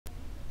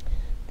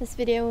This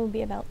video will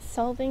be about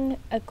solving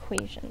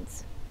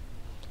equations.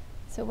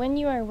 So when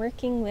you are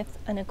working with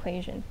an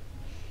equation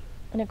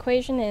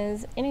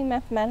is any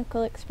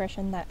mathematical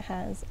expression that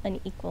has an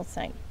equal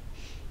sign.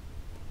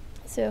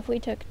 So if we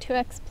took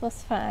 2x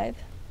plus 5,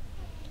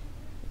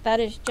 that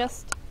is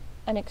just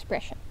an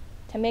expression.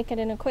 To make it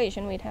an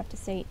equation, we'd have to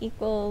say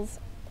equals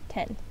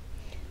 10.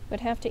 It would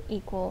have to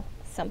equal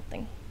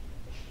something.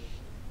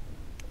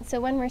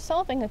 So when we're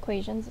solving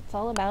equations, it's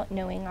all about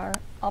knowing our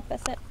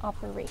opposite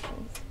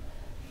operations.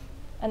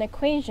 An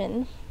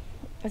equation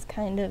is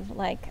kind of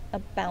like a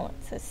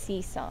balance, a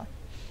seesaw.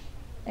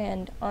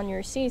 And on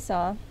your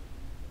seesaw,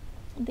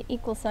 the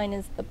equal sign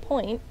is the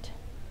point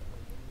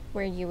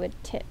where you would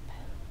tip.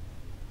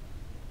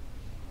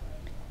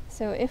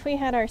 So if we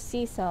had our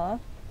seesaw,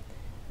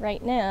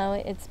 right now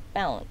it's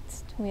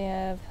balanced. We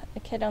have a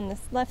kid on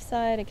this left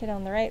side, a kid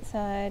on the right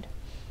side,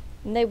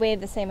 and they weigh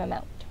the same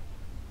amount.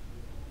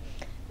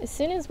 As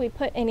soon as we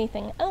put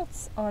anything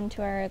else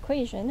onto our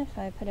equation, if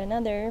I put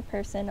another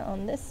person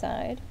on this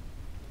side,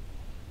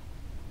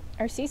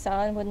 our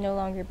seesaw would no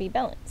longer be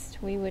balanced.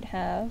 We would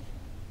have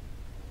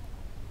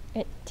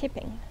it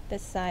tipping.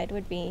 This side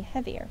would be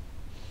heavier.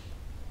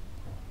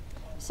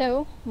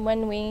 So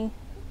when we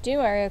do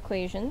our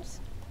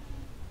equations,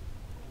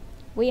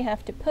 we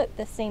have to put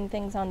the same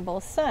things on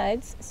both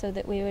sides so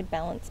that we would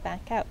balance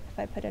back out. If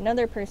I put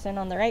another person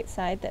on the right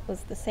side that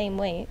was the same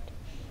weight,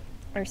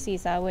 our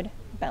seesaw would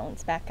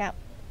balance back out.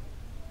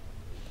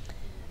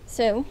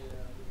 So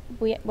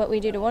what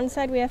we do to one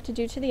side we have to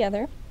do to the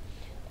other,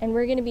 and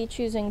we're going to be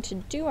choosing to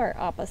do our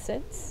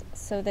opposites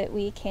so that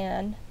we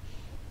can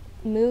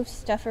move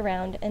stuff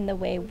around in the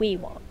way we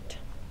want.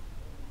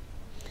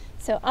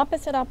 So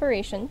opposite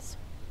operations,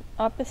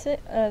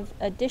 opposite of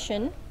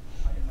addition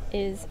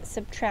is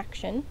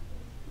subtraction.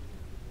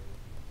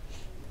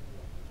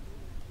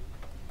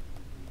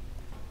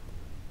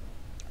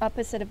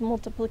 Opposite of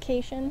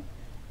multiplication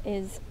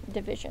is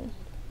division.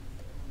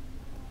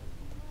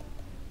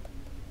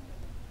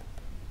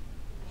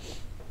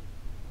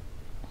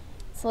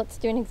 So let's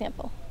do an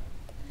example.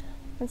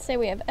 Let's say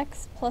we have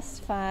x plus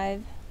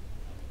 5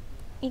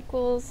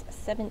 equals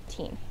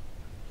 17.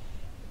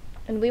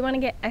 And we want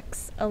to get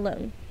x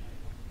alone.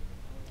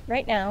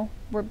 Right now,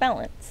 we're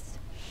balanced.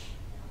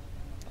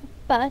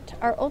 But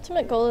our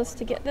ultimate goal is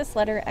to get this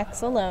letter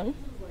x alone,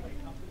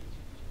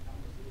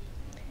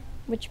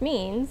 which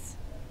means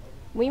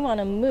we want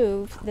to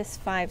move this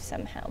 5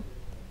 somehow.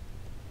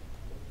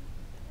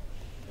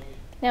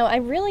 Now, I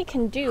really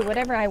can do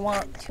whatever I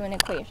want to an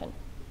equation.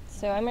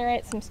 So I'm going to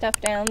write some stuff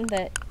down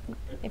that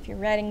if you're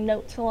writing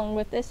notes along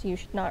with this, you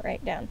should not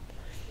write down.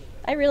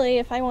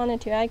 If I wanted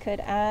to, I could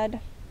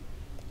add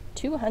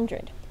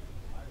 200,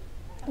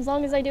 as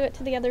long as I do it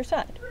to the other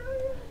side.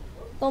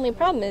 The only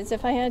problem is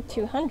if I had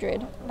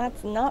 200,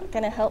 that's not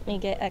going to help me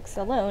get x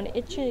alone.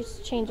 It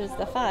just changes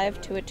the 5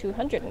 to a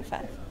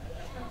 205.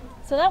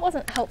 So that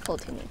wasn't helpful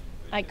to me.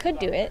 I could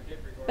do it,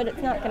 but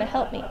it's not going to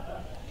help me.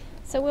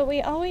 So what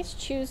we always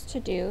choose to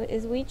do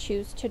is we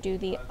choose to do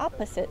the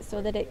opposite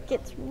so that it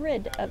gets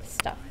rid of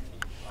stuff.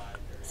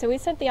 So we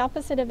said the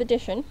opposite of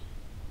addition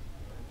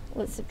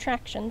was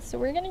subtraction, so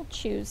we're going to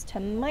choose to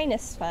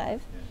minus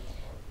 5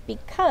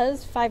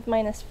 because 5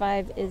 minus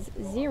 5 is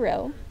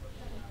 0,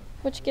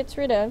 which gets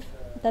rid of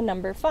the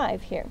number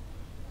 5 here.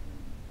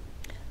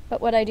 But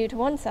what I do to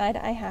one side,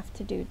 I have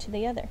to do to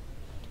the other.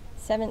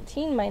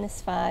 17 minus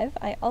 5,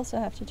 I also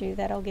have to do,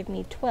 that'll give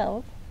me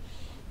 12.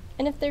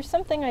 And if there's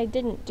something I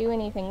didn't do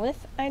anything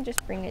with, I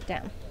just bring it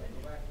down.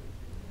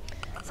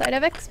 So I'd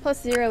have x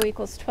plus 0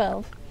 equals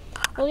 12.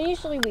 Well,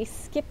 usually we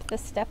skip the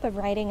step of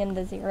writing in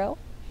the 0,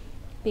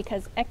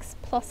 because x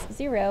plus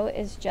 0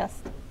 is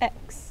just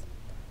x.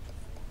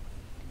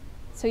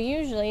 So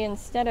usually,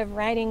 instead of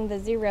writing the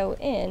 0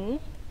 in,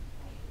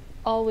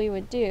 all we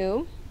would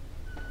do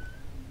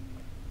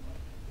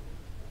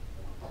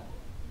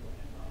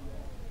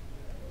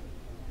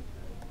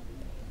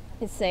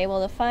is say, well,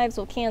 the 5s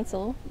will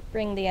cancel,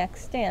 bring the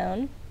x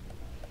down,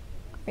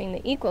 bring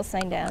the equal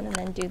sign down, and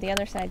then do the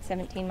other side.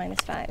 17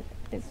 minus 5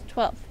 is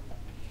 12.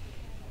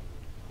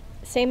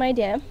 Same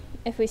idea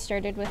if we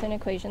started with an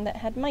equation that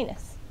had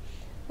minus.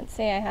 Let's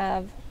say I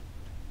have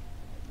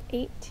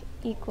 8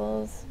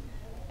 equals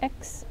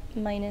x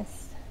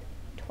minus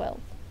 12.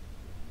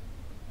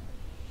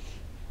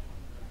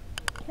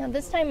 Now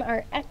this time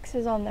our x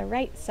is on the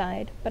right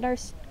side, but our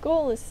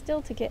goal is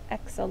still to get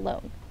x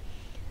alone.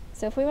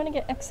 So if we want to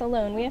get x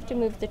alone, we have to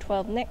move the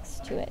 12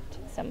 next to it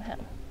somehow.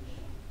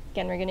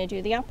 Again, we're going to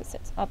do the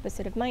opposites.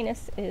 Opposite of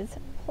minus is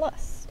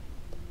plus.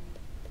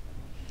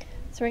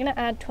 So we're going to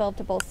add 12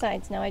 to both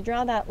sides. Now I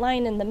draw that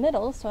line in the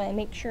middle, so I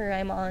make sure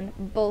I'm on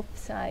both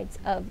sides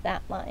of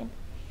that line.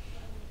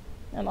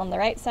 I'm on the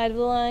right side of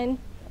the line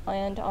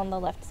and on the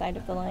left side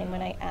of the line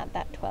when I add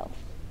that 12.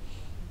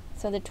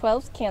 So the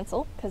 12s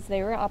cancel because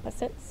they were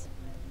opposites.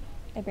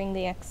 I bring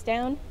the x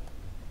down,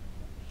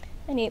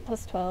 and 8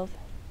 plus 12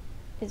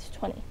 is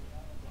 20.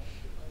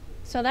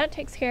 So that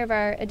takes care of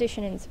our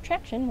addition and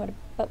subtraction,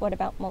 but what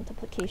about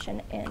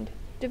multiplication and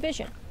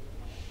division?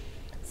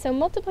 So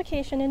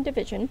multiplication and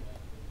division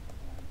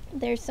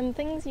there's some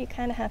things you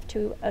kind of have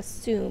to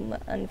assume,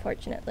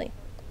 unfortunately.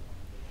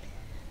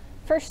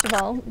 First of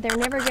all, they're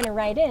never going to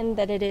write in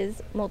that it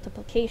is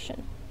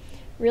multiplication.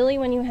 Really,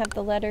 when you have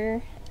the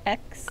letter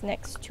x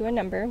next to a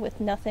number with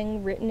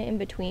nothing written in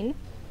between,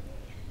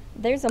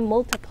 there's a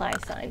multiply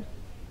sign.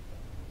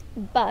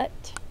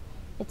 But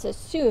it's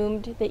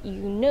assumed that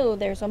you know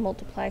there's a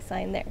multiply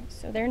sign there.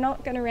 So they're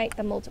not going to write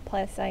the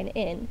multiply sign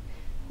in.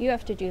 You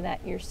have to do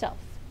that yourself.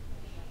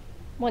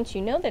 Once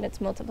you know that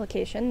it's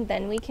multiplication,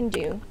 then we can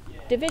do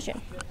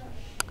division.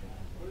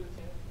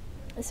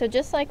 So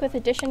just like with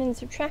addition and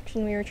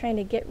subtraction, we were trying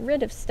to get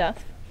rid of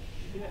stuff.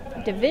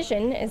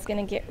 Division is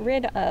going to get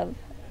rid of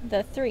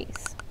the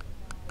 3's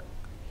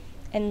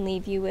and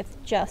leave you with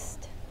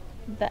just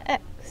the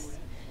x,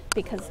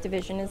 because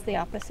division is the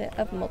opposite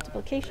of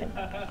multiplication.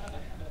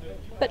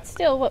 But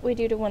still, what we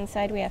do to one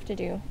side, we have to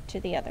do to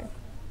the other.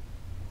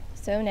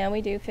 So now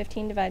we do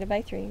 15 divided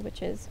by 3,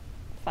 which is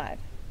 5.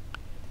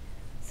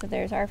 So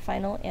there's our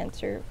final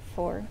answer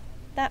for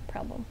that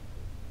problem.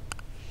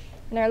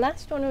 And our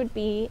last one would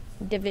be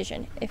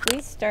division. If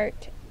we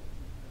start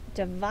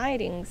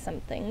dividing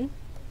something,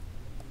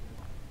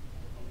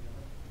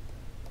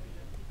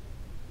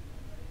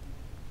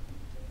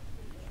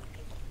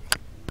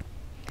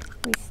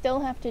 we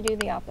still have to do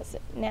the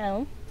opposite.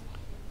 Now,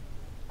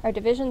 our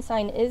division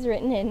sign is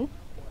written in.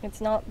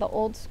 It's not the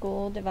old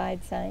school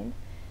divide sign.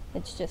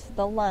 It's just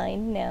the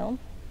line now.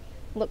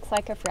 Looks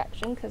like a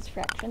fraction, because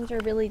fractions are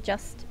really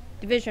just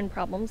division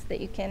problems that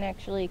you can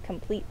actually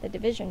complete the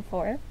division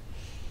for.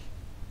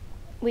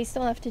 We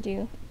still have to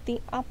do the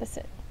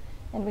opposite.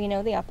 And we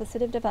know the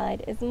opposite of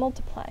divide is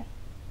multiply.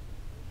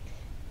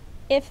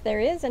 If there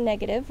is a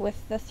negative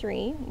with the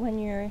 3 when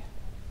you're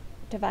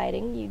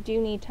dividing, you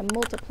do need to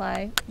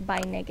multiply by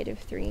negative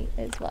 3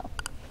 as well.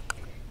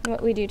 And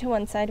what we do to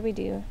one side, we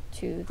do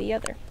to the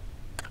other.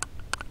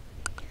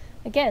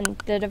 Again,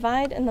 the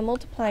divide and the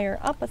multiply are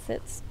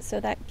opposites, so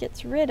that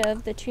gets rid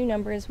of the two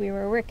numbers we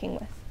were working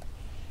with.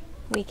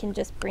 We can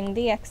just bring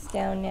the x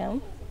down now.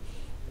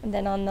 And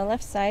then on the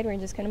left side, we're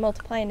just going to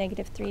multiply.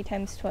 Negative 3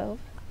 times 12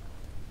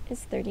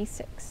 is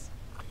 36.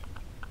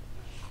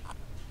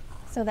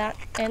 So that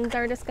ends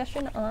our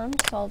discussion on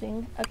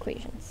solving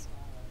equations.